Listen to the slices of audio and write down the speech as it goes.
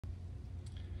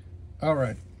All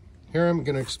right, here I'm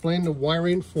going to explain the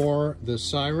wiring for the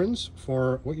sirens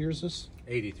for, what year is this?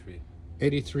 83.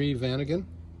 83 Vanagon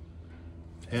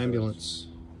Ambulance.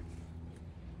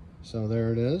 So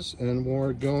there it is, and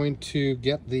we're going to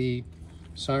get the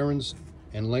sirens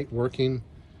and light working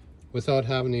without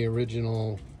having the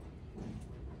original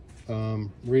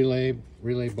relay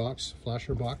box,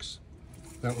 flasher box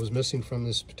that was missing from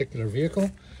this particular vehicle.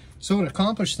 So to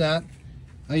accomplish that,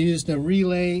 I used a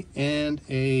relay and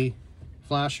a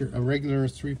flasher, a regular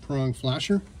 3-prong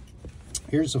flasher.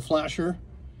 Here's a flasher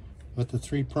with the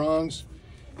 3 prongs,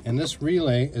 and this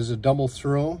relay is a double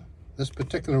throw. This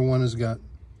particular one has got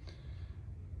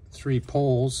 3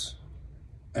 poles,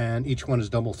 and each one is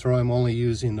double throw. I'm only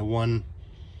using the one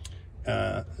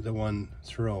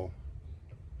throw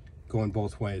going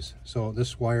both ways. So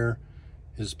this wire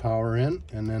is power in,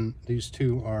 and then these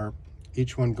two are,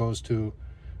 each one goes to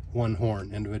one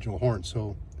horn, individual horn.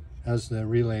 So as the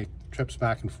relay trips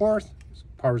back and forth,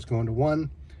 power is going to one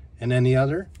and then the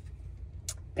other.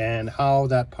 And how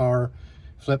that power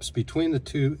flips between the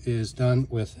two is done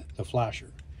with the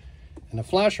flasher. And the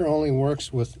flasher only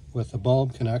works with the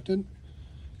bulb connected.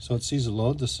 So it sees a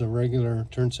load. This is a regular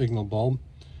turn signal bulb.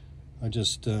 I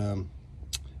just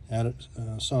added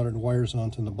soldered wires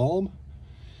onto the bulb.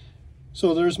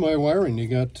 So there's my wiring. You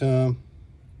got the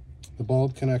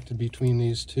bulb connected between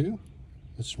these two.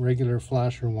 It's regular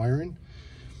flasher wiring.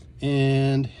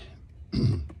 And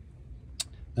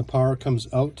the power comes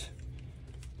out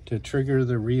to trigger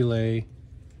the relay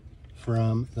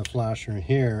from the flasher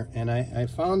here. And I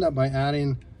found that by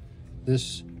adding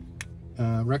this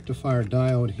rectifier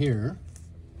diode here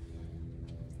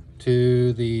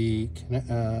to the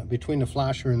between the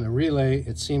flasher and the relay,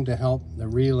 it seemed to help the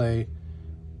relay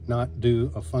not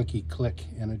do a funky click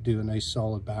and it do a nice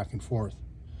solid back and forth.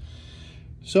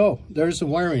 So there's the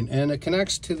wiring, and it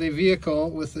connects to the vehicle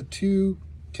with the 2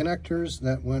 connectors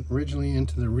that went originally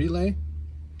into the relay,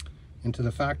 into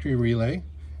the factory relay.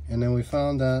 And then we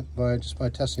found that just by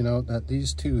testing out that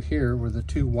these 2 here were the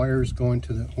 2 wires going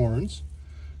to the horns.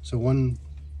 So one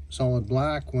solid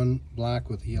black, one black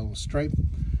with a yellow stripe,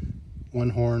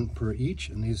 1 horn per each,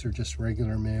 and these are just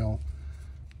regular male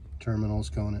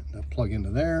terminals going to plug into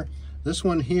there. This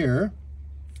one here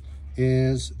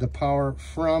is the power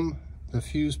from the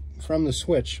fuse, from the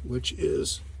switch, which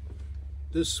is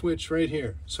this switch right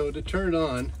here. So to turn it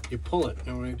on, you pull it,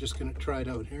 and we're just going to try it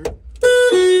out here.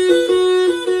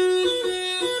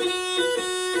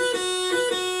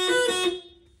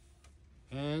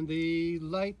 And the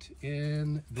light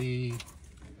in the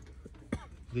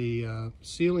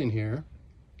ceiling here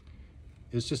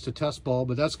is just a test bulb,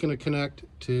 but that's going to connect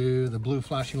to the blue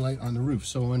flashing light on the roof.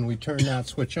 So when we turn that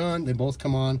switch on, they both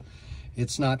come on.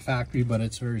 It's not factory, but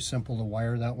it's very simple to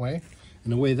wire that way.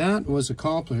 And the way that was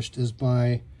accomplished is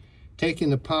by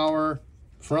taking the power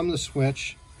from the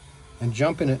switch and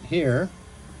jumping it here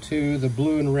to the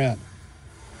blue and red.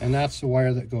 And that's the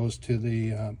wire that goes to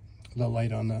the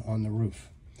light on the roof.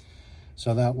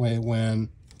 So that way when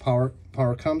power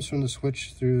comes from the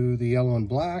switch through the yellow and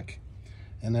black,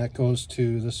 and that goes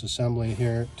to this assembly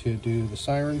here to do the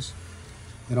sirens,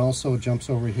 it also jumps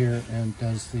over here and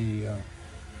does the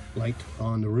light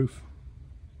on the roof.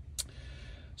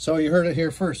 So you heard it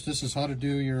here first. This is how to do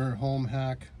your home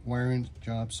hack wiring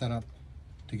job setup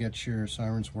to get your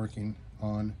sirens working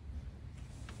on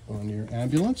your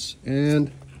ambulance.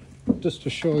 And just to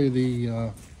show you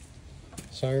the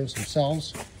sirens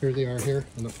themselves, here they are here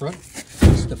in the front.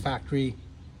 It's the factory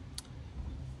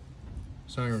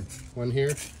siren. One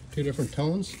here, 2 different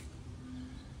tones,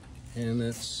 and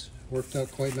it's worked out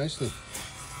quite nicely.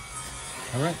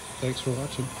 All right, thanks for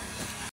watching.